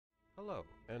Hello,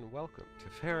 and welcome to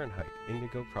Fahrenheit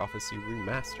Indigo Prophecy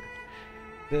Remastered.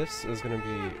 This is going to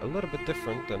be a little bit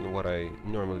different than what I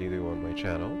normally do on my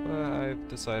channel, but I've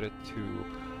decided to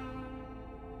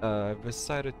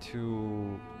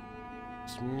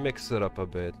mix it up a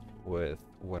bit with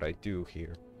what I do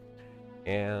here.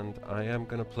 And I am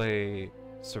going to play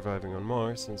Surviving on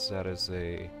Mars, since that is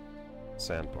a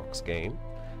sandbox game.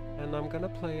 And I'm going to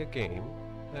play a game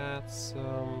that's,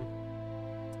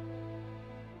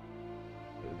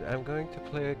 I'm going to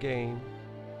play a game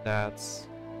that's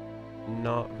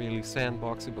not really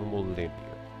sandboxy but more linear,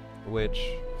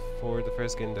 which for the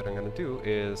first game that I'm going to do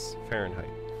is Fahrenheit.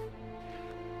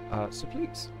 So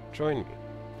please, join me.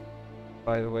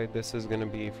 By the way, this is going to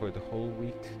be for the whole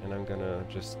week, and I'm going to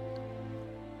just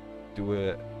do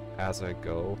it as I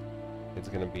go. It's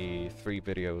going to be 3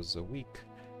 videos a week,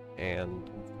 and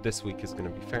this week is going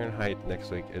to be Fahrenheit, next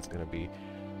week it's going to be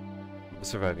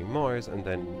Surviving Mars, and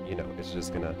then, you know, it's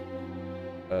just gonna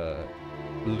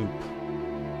loop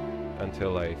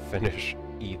until I finish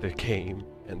either game,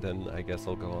 and then I guess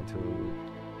I'll go on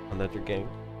to another game.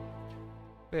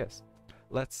 But yes,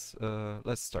 let's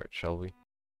start, shall we?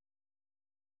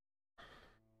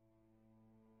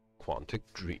 Quantic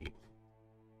Dream.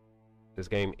 This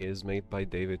game is made by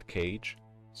David Cage,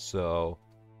 so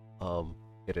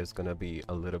it is gonna be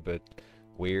a little bit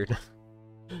weird.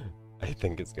 I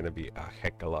think it's gonna be a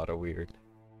heck of a lot of weird.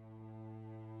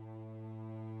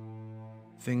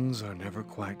 Things are never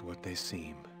quite what they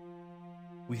seem.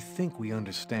 We think we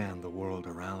understand the world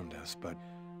around us, but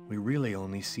we really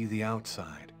only see the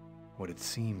outside, what it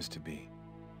seems to be.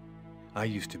 I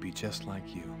used to be just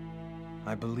like you.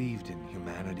 I believed in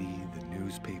humanity, the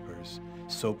newspapers,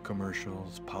 soap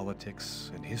commercials, politics,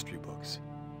 and history books.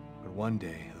 But one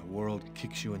day, the world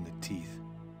kicks you in the teeth,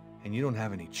 and you don't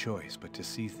have any choice but to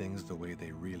see things the way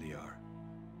they really are.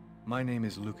 My name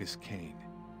is Lucas Kane.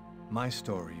 My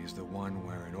story is the one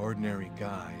where an ordinary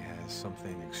guy has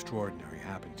something extraordinary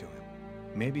happen to him.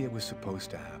 Maybe it was supposed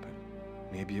to happen.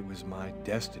 Maybe it was my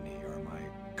destiny or my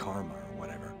karma or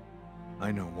whatever.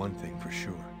 I know one thing for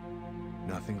sure.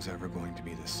 Nothing's ever going to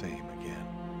be the same again.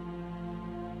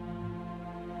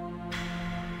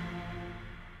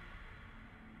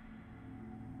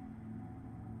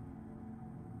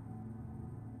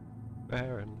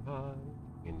 Fahrenheit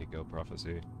Indigo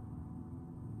Prophecy.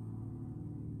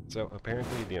 So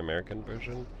apparently the American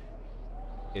version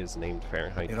is named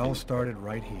Fahrenheit. It all started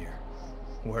right here.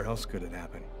 Where else could it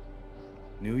happen?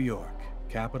 New York,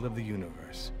 capital of the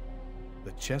universe.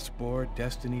 The chessboard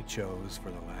destiny chose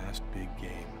for the last big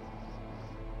game.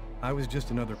 I was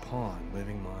just another pawn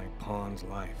living my pawn's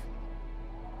life.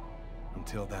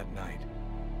 Until that night,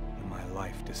 when my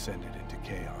life descended into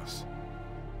chaos.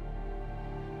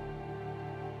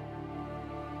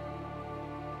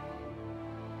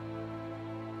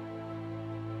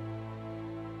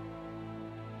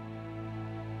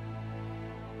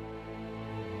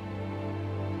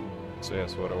 So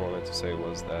yes, what I wanted to say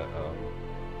was that,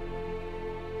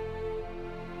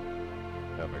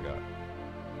 I forgot.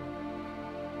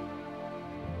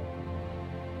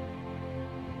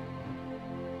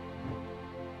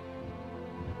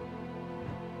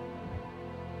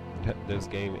 This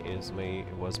game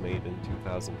was made in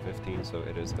 2015, so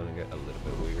it is gonna get a little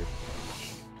bit weird.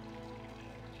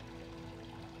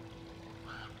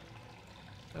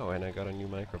 Oh, and I got a new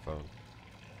microphone.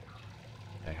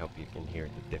 I hope you can hear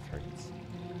the difference.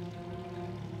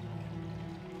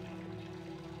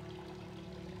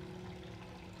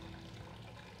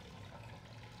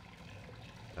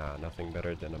 Nothing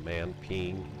better than a man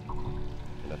peeing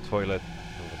in a toilet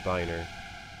of a diner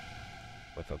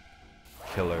with a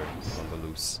killer on the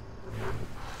loose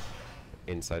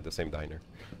inside the same diner.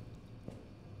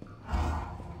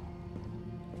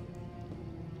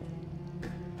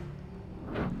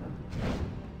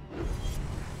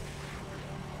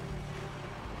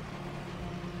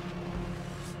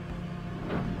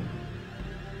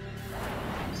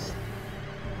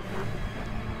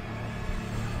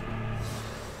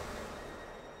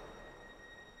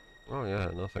 Oh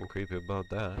yeah, nothing creepy about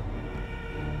that.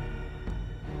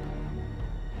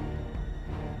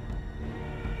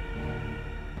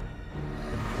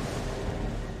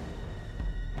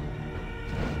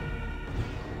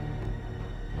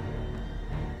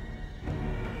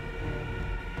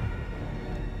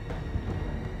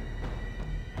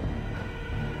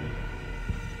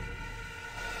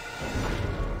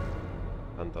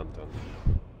 Dun dun dun.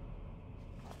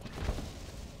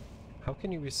 How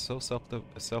can you be so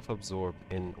self-absorbed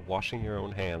in washing your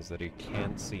own hands that you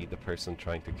can't see the person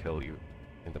trying to kill you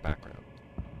in the background?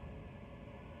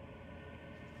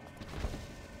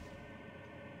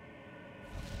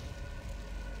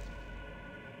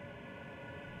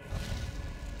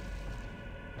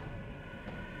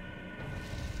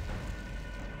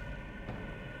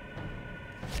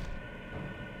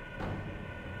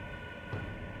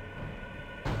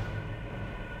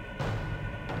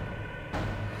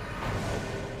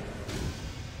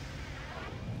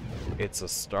 It's a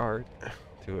start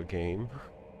to a game.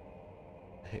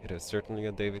 It is certainly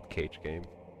a David Cage game.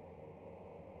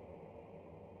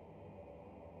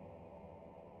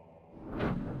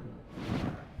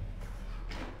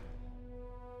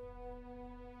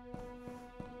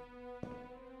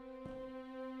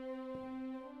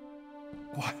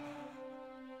 What?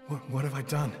 What have I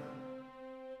done?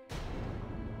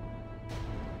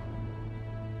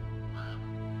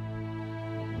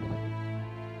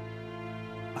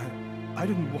 I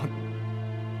didn't want...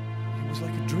 It was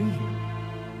like a dream.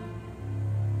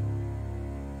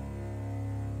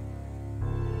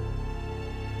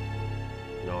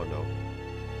 No, no.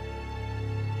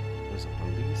 There's a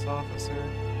police officer.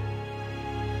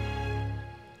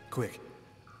 Quick.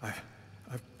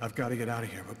 I've got to get out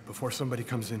of here, but before somebody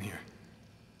comes in here.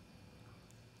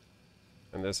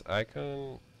 And this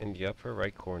icon in the upper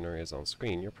right corner is on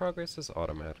screen. Your progress is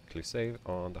automatically saved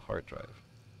on the hard drive.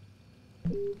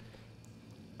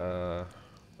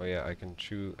 Oh yeah, I can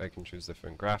choose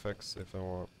different graphics if I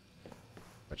want,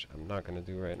 which I'm not gonna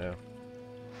do right now.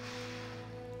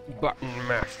 Button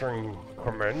mastering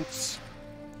commence.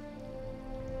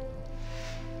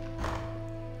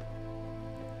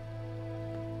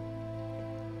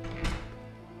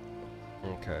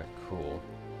 Okay, cool.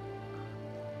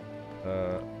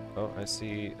 Oh, I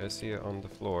see it on the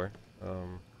floor.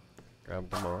 Grab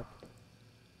the mop.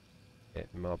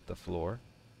 Mop the floor.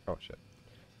 Oh shit.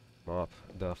 Mop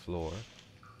the floor.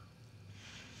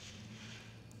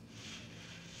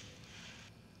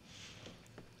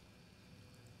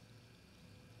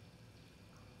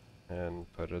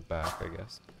 And put it back, I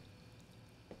guess.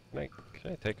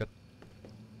 Can I take it?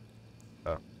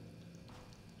 Oh.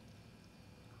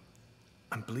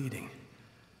 I'm bleeding.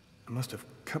 I must have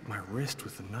cut my wrist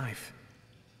with the knife.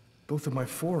 Both of my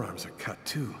forearms are cut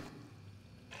too.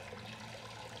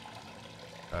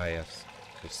 Ah yes.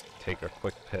 Just take a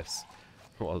quick piss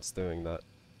whilst doing that.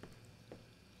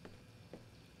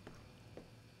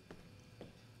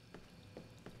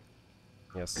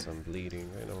 Yes, I'm bleeding.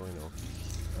 I know.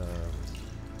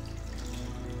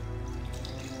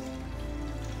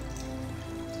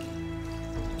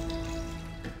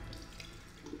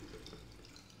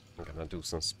 I'm gonna do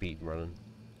some speed running.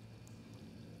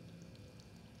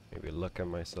 Maybe look at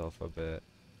myself a bit.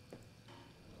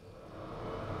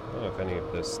 I don't know if any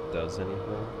of this does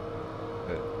anything,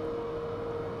 but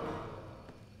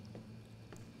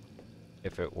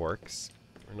if it works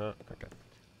or not. Okay.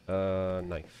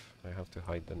 Knife. I have to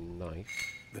hide the knife.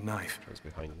 The knife. It's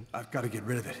behind me. I've got to get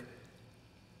rid of it.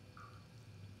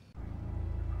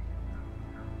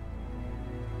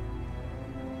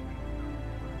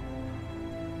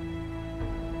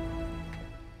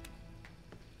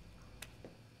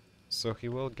 So he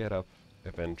will get up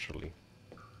eventually.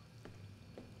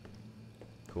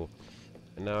 Cool.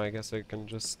 And now I guess I can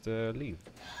just leave.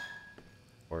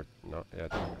 Or not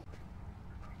yet.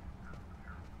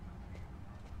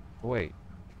 Wait.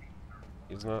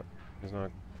 He's not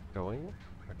going?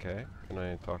 Okay. Can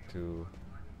I talk to...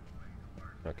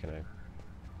 How can I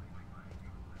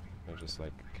just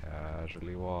like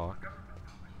casually walk?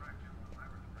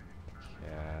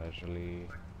 Casually...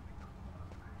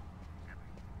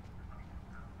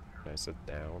 Can I sit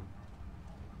down?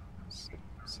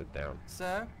 Sit down.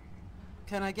 Sir,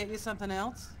 can I get you something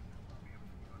else?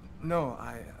 No,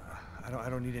 I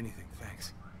don't need anything,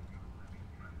 thanks.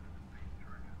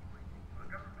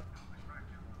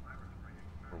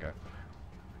 Okay.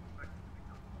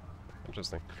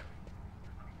 Interesting.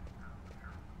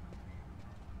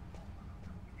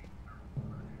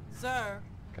 Sir?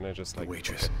 Can I just The like...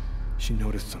 waitress. She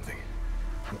noticed something.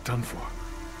 I'm done for.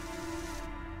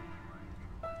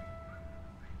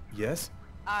 Yes?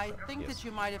 I think Yes. that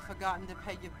you might have forgotten to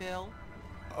pay your bill.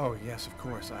 Oh, yes, of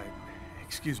course.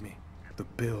 Excuse me. The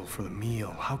bill for the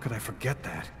meal. How could I forget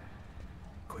that?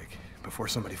 Quick, before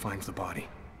somebody finds the body.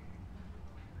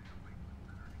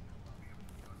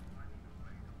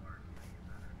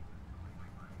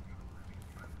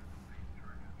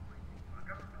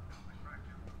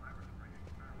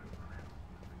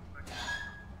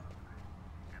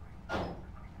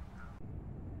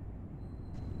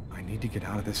 I need to get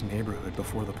out of this neighborhood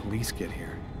before the police get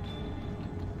here.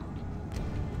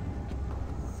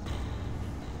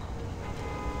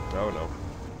 Oh no.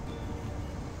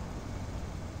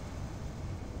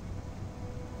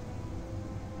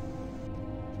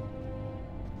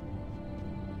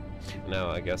 Now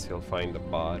I guess he'll find the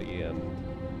body and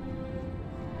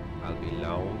I'll be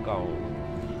long gone.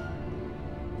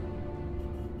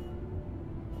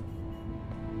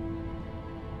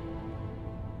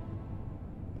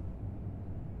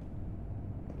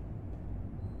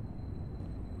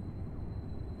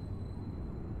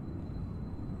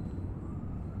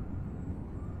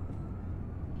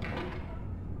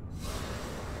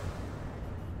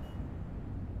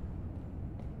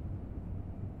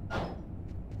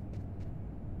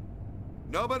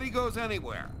 Nobody goes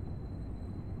anywhere.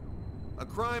 A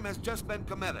crime has just been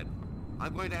committed.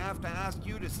 I'm going to have to ask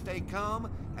you to stay calm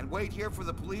and wait here for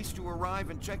the police to arrive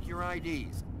and check your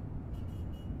IDs.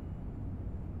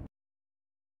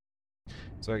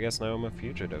 So I guess now I'm a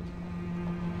fugitive.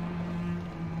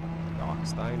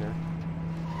 Doc's Diner.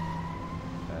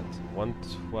 At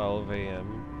 1:12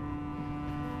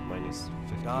 a.m. minus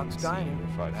 15 Doc's Diner, or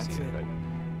 5 that's C, I it. think.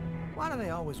 Why do they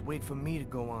always wait for me to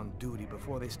go on duty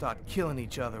before they start killing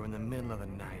each other in the middle of the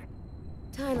night?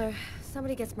 Tyler,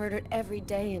 somebody gets murdered every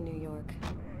day in New York.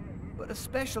 But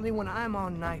especially when I'm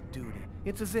on night duty.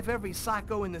 It's as if every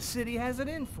psycho in the city has it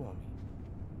in for me.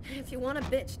 If you want a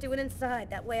bitch, do it inside.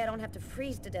 That way I don't have to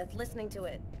freeze to death listening to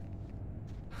it.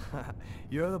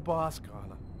 You're the boss,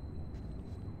 Carla.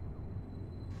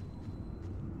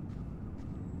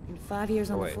 In 5 years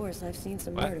on the Wait. force, I've seen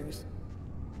some What? murders.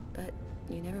 But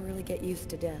you never really get used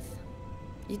to death.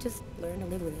 You just learn to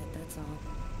live with it, that's all.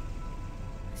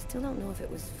 I still don't know if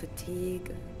it was fatigue,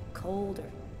 or cold,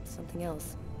 or something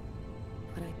else.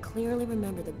 But I clearly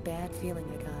remember the bad feeling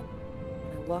I got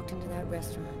when I walked into that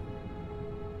restaurant.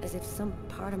 As if some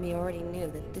part of me already knew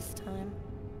that this time,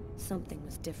 something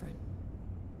was different.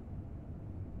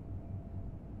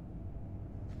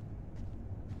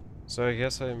 So I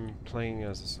guess I'm playing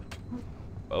as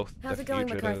both How's the it going,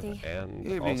 fugitive McCarthy? and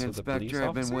Evening, also the police Inspector.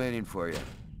 I've been officer? waiting for you.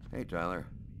 Hey, Tyler.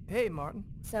 Hey, Martin.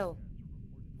 So,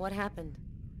 what happened?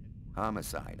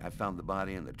 Homicide. I found the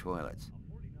body in the toilets.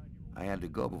 I had to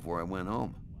go before I went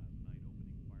home.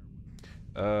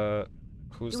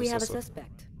 Who's Do the we have a suspect?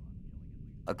 suspect?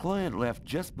 A client left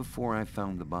just before I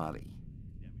found the body.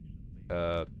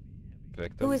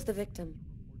 Victim? Who is the victim?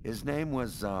 His name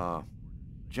was,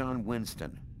 John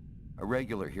Winston. A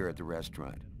regular here at the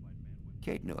restaurant.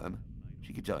 Kate knew him.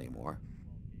 She could tell you more.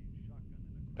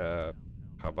 How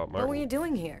about Martin? What were you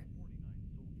doing here?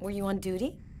 Were you on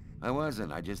duty? I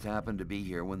wasn't. I just happened to be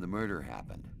here when the murder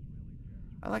happened.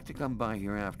 I like to come by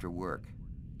here after work.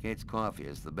 Kate's coffee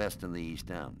is the best in the East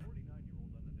End.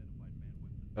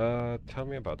 Tell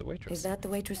me about the waitress. Is that the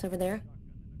waitress over there?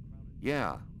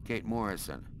 Yeah, Kate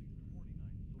Morrison.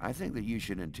 I think that you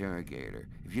should interrogate her.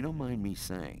 If you don't mind me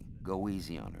saying, go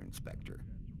easy on her, Inspector.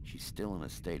 She's still in a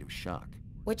state of shock.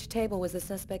 Which table was the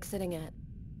suspect sitting at?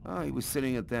 Oh, he was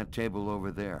sitting at that table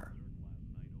over there.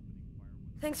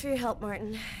 Thanks for your help,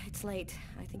 Martin. It's late.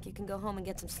 I think you can go home and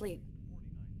get some sleep.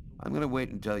 I'm gonna wait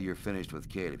until you're finished with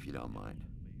Kate, if you don't mind.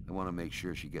 I want to make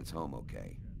sure she gets home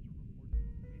okay.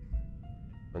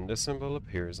 When this symbol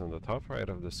appears on the top right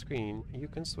of the screen, you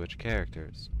can switch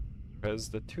characters. Press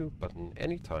the 2 button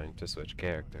anytime to switch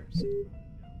characters.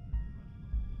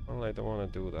 Well, I don't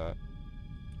want to do that.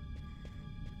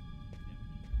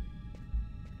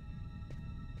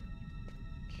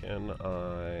 Can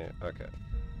I... Okay.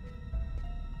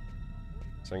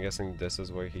 So I'm guessing this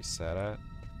is where he sat at?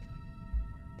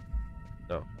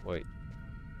 No, wait.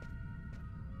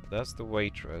 That's the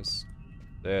waitress.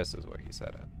 This is where he sat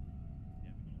at.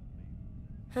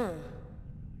 Huh.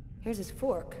 Here's his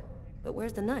fork. But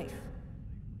where's the knife?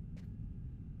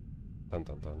 Dun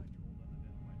dun dun.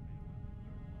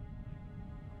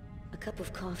 A cup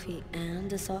of coffee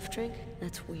and a soft drink?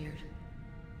 That's weird.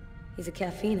 He's a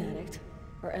caffeine addict.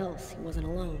 Or else he wasn't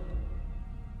alone.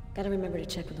 Gotta remember to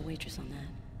check with the waitress on that.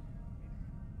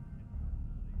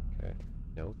 Okay.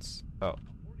 Notes. Oh.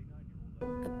 A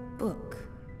book.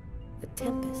 The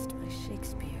Tempest by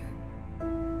Shakespeare.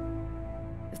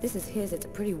 If this is his, it's a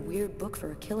pretty weird book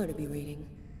for a killer to be reading.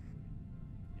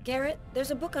 Garrett, there's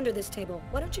a book under this table.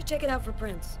 Why don't you check it out for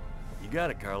prints? You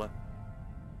got it, Carla.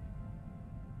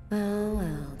 Well,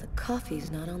 well, the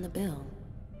coffee's not on the bill.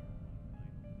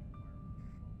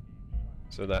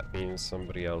 So that means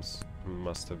somebody else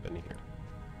must have been here.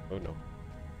 Oh no.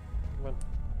 Come on.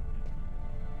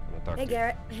 I'm gonna talk Hey, to you.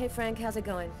 Garrett. Hey, Frank. How's it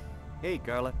going? Hey,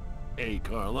 Carla. Hey,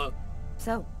 Carla.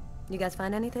 So, you guys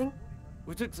find anything?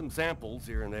 We took some samples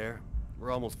here and there.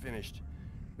 We're almost finished.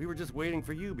 We were just waiting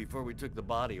for you before we took the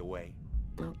body away.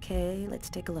 Okay, let's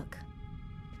take a look.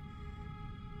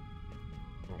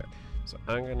 Okay. So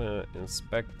I'm gonna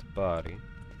inspect the body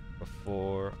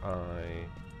before I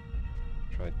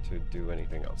try to do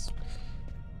anything else.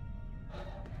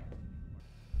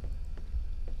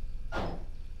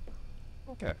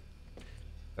 Okay.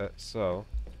 So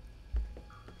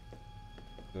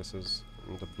this is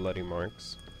the bloody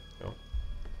marks. No.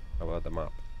 How about the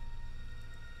mop?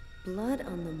 Blood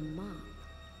on the mop.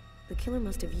 The killer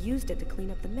must have used it to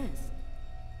clean up the mess.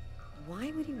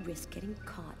 Why would he risk getting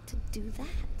caught to do that?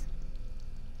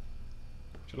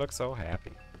 She looks so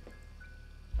happy.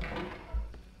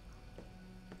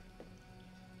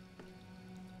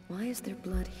 Why is there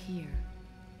blood here?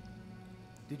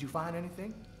 Did you find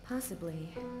anything? Possibly.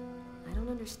 I don't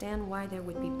understand why there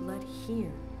would be blood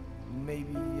here.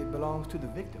 Maybe it belongs to the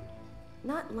victim.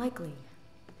 Not likely.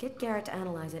 Get Garrett to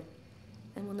analyze it,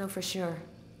 then we'll know for sure.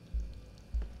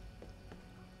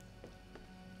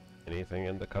 Anything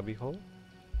in the cubbyhole?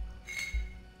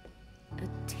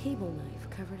 A table knife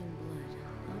covered in blood.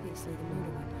 Obviously the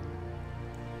murder weapon.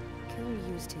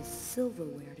 Killer used his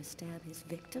silverware to stab his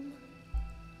victim?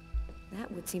 That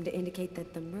would seem to indicate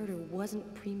that the murder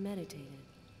wasn't premeditated.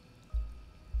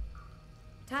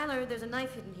 Tyler, there's a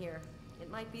knife hidden here.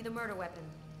 It might be the murder weapon.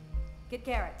 Get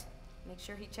Garrett. Make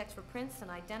sure he checks for prints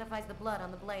and identifies the blood on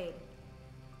the blade.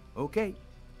 Okay.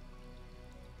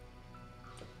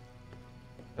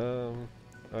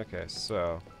 Okay,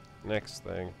 so, next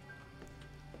thing.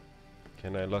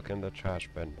 Can I look in the trash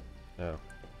bin? No.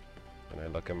 Can I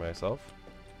look at myself?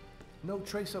 No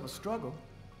trace of a struggle.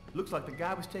 Looks like the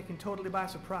guy was taken totally by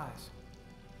surprise.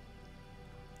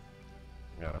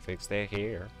 Gotta fix their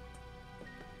hair.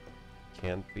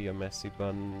 Can't be a messy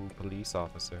bun police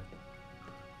officer.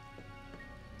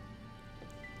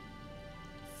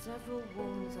 Several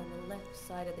wounds on the left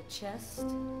side of the chest,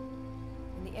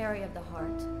 in the area of the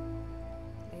heart.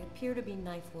 They appear to be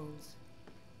knife wounds.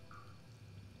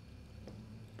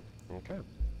 Okay.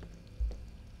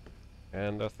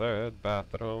 And the third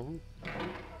bathroom.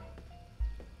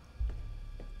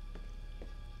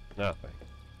 Nothing.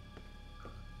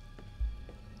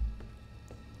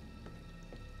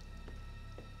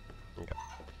 Okay.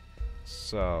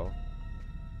 So.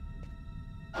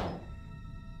 Can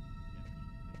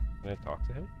I talk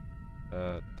to him?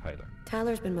 Tyler.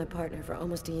 Tyler's been my partner for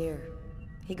almost a year.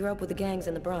 He grew up with the gangs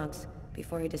in the Bronx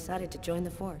before he decided to join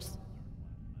the force.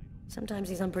 Sometimes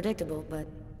he's unpredictable, but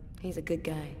he's a good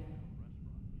guy.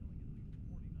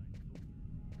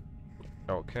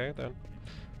 Okay, then.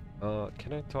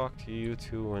 Can I talk to you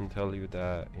two and tell you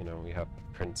that, you know, we have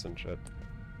prints and shit?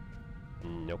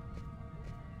 Nope.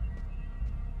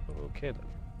 Okay, then.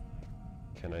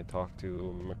 Can I talk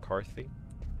to McCarthy?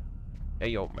 Hey,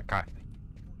 yo, McCarthy.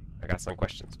 I got some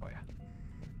questions for you.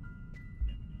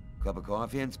 Cup of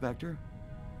coffee, Inspector?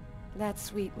 That's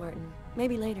sweet, Martin.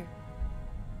 Maybe later.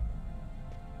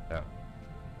 Yeah.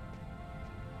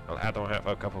 Well, I don't have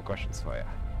a couple questions for you.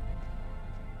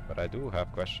 But I do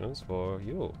have questions for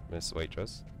you, Miss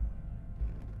Waitress.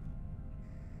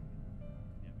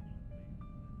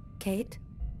 Kate?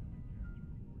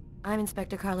 I'm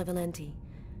Inspector Carla Valenti.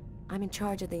 I'm in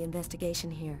charge of the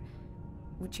investigation here.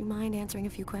 Would you mind answering a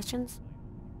few questions?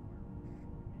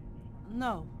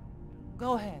 No.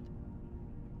 Go ahead.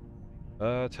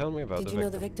 Tell me about the victim. Did you know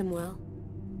the victim well?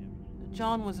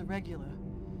 John was a regular.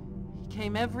 He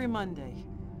came every Monday.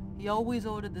 He always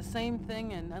ordered the same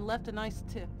thing and left a nice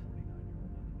tip.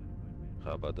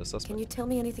 How about the suspect? Can you tell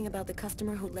me anything about the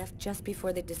customer who left just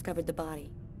before they discovered the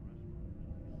body?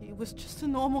 He was just a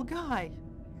normal guy.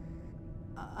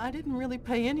 I didn't really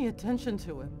pay any attention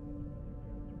to him.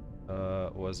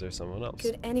 Was there someone else?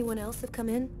 Could anyone else have come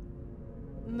in?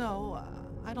 No,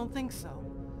 I don't think so.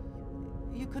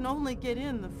 You can only get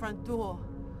in the front door.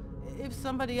 If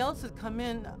somebody else had come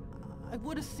in, I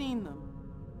would have seen them.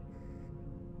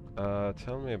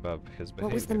 Tell me about his behavior.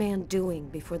 What was the man doing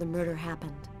before the murder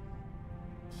happened?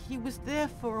 He was there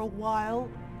for a while.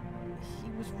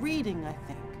 He was reading, I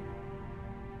think.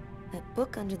 That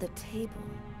book under the table,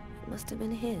 it must have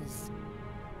been his.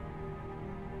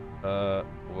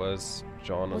 Was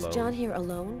John alone? Was John here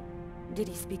alone? Did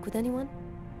he speak with anyone?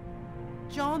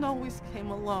 John always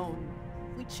came alone.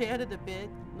 We chatted a bit,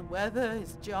 the weather,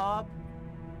 his job,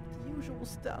 the usual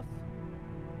stuff.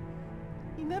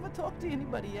 He never talked to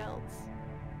anybody else.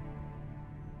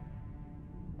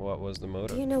 What was the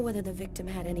motive? Do you know whether the victim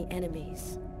had any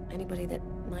enemies? Anybody that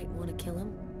might want to kill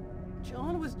him?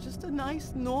 John was just a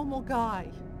nice, normal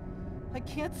guy. I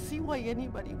can't see why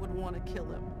anybody would want to kill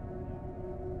him.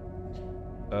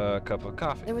 A cup of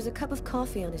coffee. There was a cup of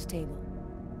coffee on his table.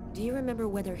 Do you remember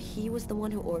whether he was the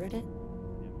one who ordered it?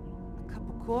 A cup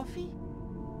of coffee?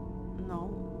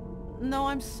 No. No,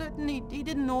 I'm certain he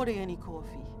didn't order any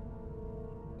coffee.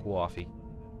 Coffee.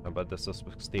 How about the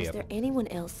suspect's Is table? there anyone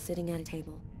else sitting at a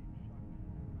table?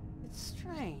 It's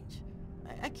strange.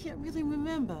 I can't really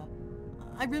remember.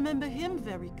 I remember him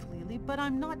very clearly, but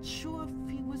I'm not sure if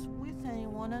he was with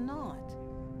anyone or not.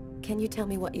 Can you tell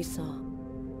me what you saw?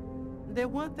 There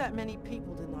weren't that many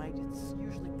people tonight. It's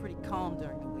usually pretty calm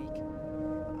during the week.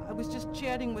 I was just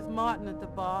chatting with Martin at the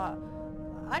bar.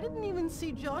 I didn't even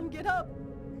see John get up.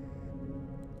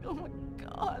 Oh my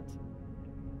God.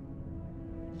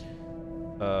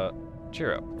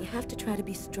 Cheer up. You have to try to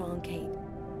be strong, Kate.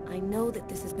 I know that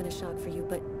this has been a shock for you,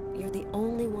 but you're the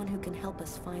only one who can help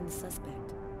us find the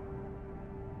suspect.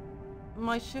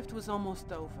 My shift was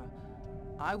almost over.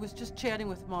 I was just chatting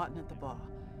with Martin at the bar.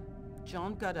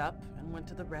 John got up and went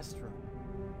to the restroom.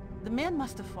 The man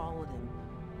must have followed him.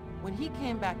 When he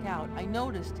came back out, I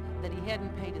noticed that he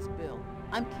hadn't paid his bill.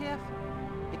 I'm careful,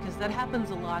 because that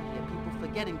happens a lot here, people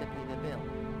forgetting to pay their bill.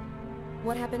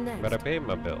 What happened next? But I paid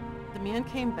my bill. The man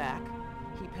came back,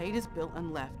 he paid his bill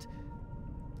and left.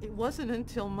 It wasn't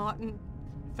until Martin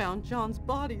found John's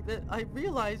body that I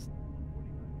realized...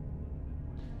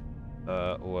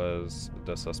 Was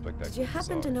the suspect Did actually you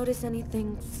happen bizarre? to notice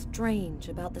anything strange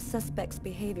about the suspect's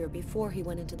behavior before he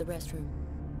went into the restroom?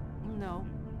 No.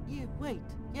 Wait.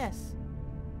 Yes.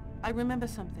 I remember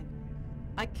something.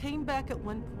 I came back at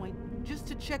one point just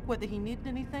to check whether he needed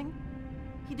anything.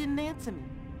 He didn't answer me.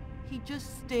 He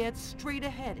just stared straight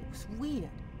ahead. It was weird.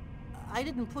 I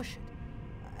didn't push it.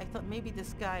 I thought maybe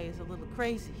this guy is a little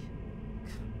crazy.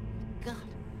 God.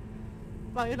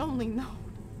 If I had only known.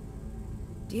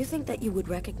 Do you think that you would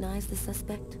recognize the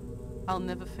suspect? I'll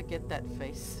never forget that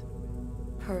face.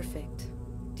 Perfect.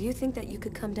 Do you think that you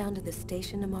could come down to the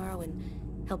station tomorrow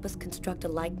and help us construct a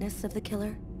likeness of the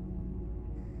killer?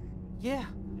 Yeah.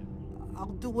 I'll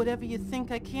do whatever you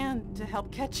think I can to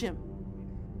help catch him.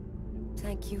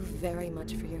 Thank you very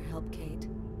much for your help, Kate.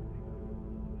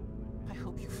 I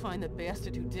hope you find the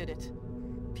bastard who did it.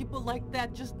 People like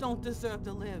that just don't deserve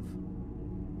to live.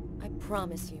 I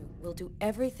promise you, we'll do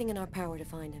everything in our power to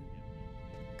find him.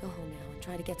 Go home now and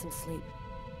try to get some sleep.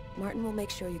 Martin will make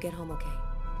sure you get home okay.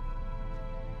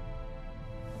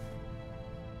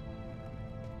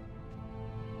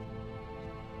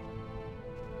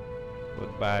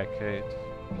 Goodbye, Kate.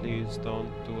 Please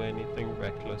don't do anything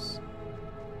reckless.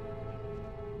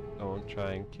 Don't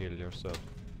try and kill yourself.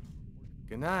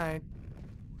 Good night.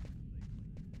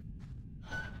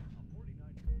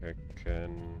 I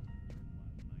can...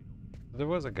 There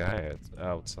was a guy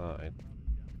outside.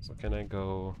 So can I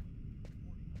go...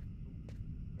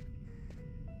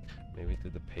 Maybe to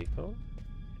the payphone?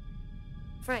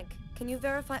 Frank, can you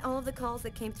verify all of the calls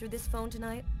that came through this phone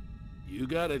tonight? You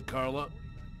got it, Carla.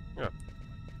 Yeah.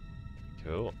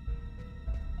 Cool.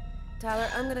 Tyler,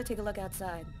 I'm gonna take a look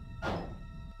outside.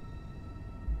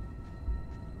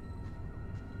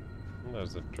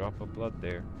 There's a drop of blood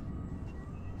there.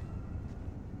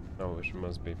 Oh, which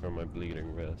must be from my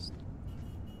bleeding wrist.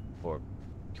 Or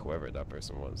whoever that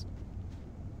person was.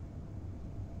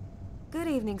 Good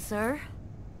evening, sir.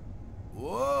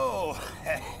 Whoa!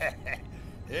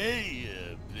 Hey,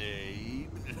 babe.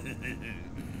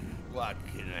 What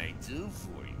can I do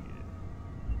for you?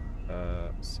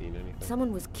 Seen anything?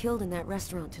 Someone was killed in that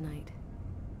restaurant tonight.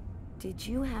 Did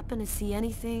you happen to see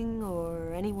anything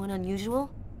or anyone unusual?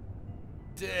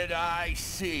 Did I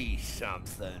see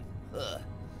something? Huh.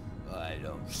 I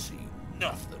don't see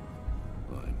nothing.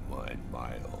 I mind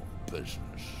my own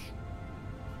business.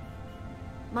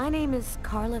 My name is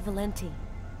Carla Valenti.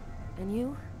 And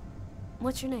you?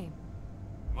 What's your name?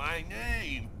 My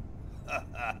name?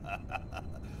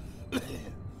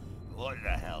 What the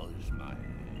hell is my name?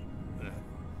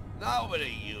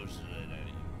 Nobody uses it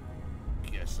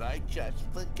anymore. Guess I just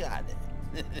forgot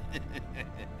it.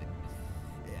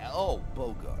 Yeah, oh,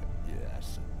 Bogart,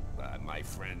 yes. My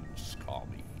friends call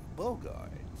me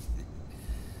Bogart.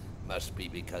 Must be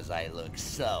because I look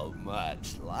so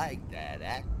much like that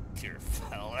actor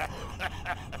fella.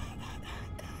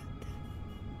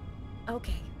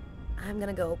 Okay, I'm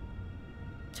gonna go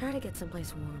try to get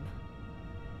someplace warm.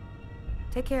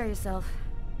 Take care of yourself.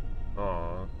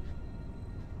 Aww.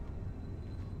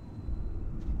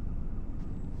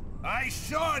 I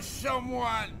saw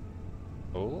someone!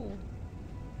 Oh?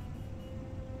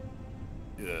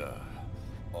 Yeah,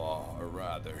 or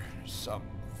rather,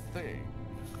 something.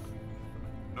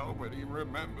 Nobody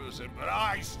remembers it, but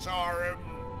I saw him!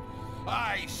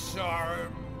 I saw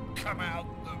him come out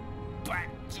the back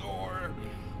door!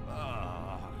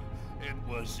 Ah, it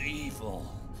was evil.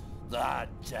 The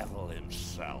devil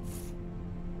himself.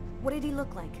 What did he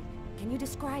look like? Can you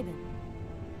describe him?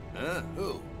 Huh?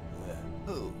 Who?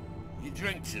 Who? You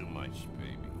drink too much,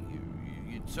 baby.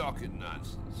 You're talking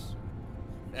nonsense.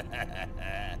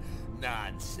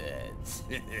 Nonsense.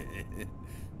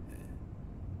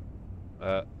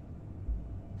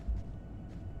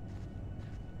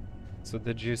 So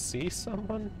did you see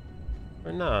someone?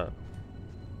 Or not?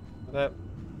 That...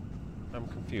 I'm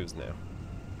confused now.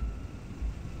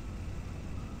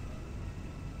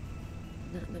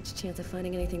 Not much chance of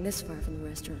finding anything this far from the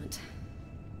restaurant.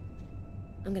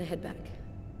 I'm gonna head back.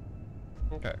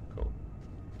 Okay, cool.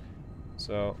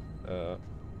 So,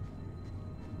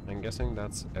 I'm guessing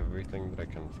that's everything that I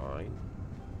can find.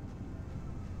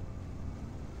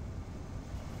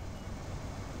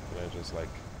 Can I just, like,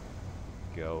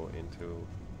 go into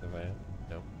the van?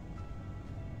 No.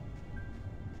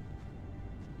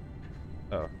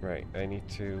 Oh, right. I need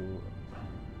to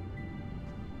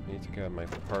get my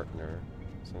partner,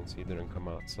 since he didn't come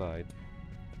outside,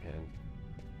 and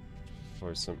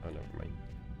for some... oh, never mind.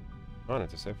 I wanted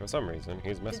to say for some reason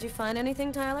he's missing. Did you find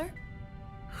anything, Tyler?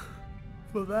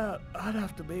 For that, I'd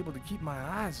have to be able to keep my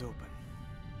eyes open.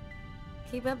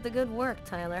 Keep up the good work,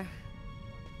 Tyler.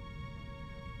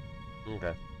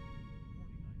 Okay.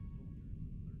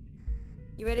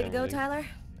 You ready to go, Emily? Tyler?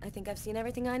 I think I've seen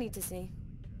everything I need to see.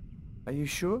 Are you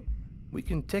sure? We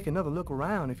can take another look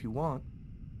around if you want.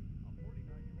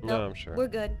 No, Nope, I'm sure. we're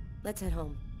good. Let's head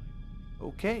home.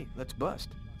 Okay, let's bust.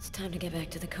 It's time to get back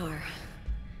to the car.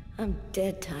 I'm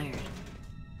dead tired.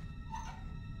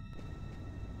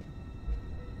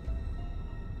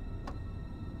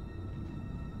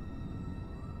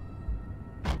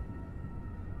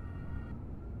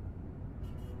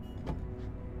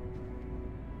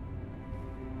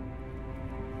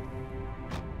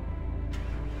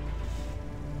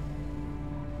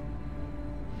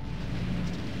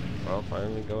 Well,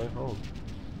 finally going home.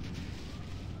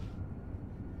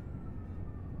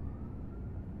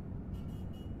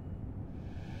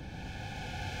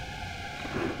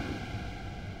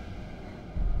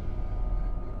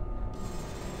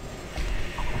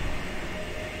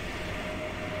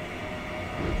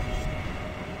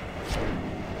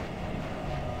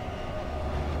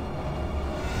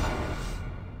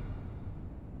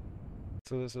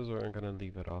 So this is where I'm gonna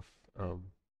leave it off.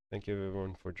 Thank you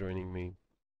everyone for joining me.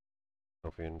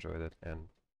 Hope you enjoyed it, and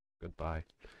goodbye.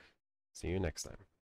 See you next time.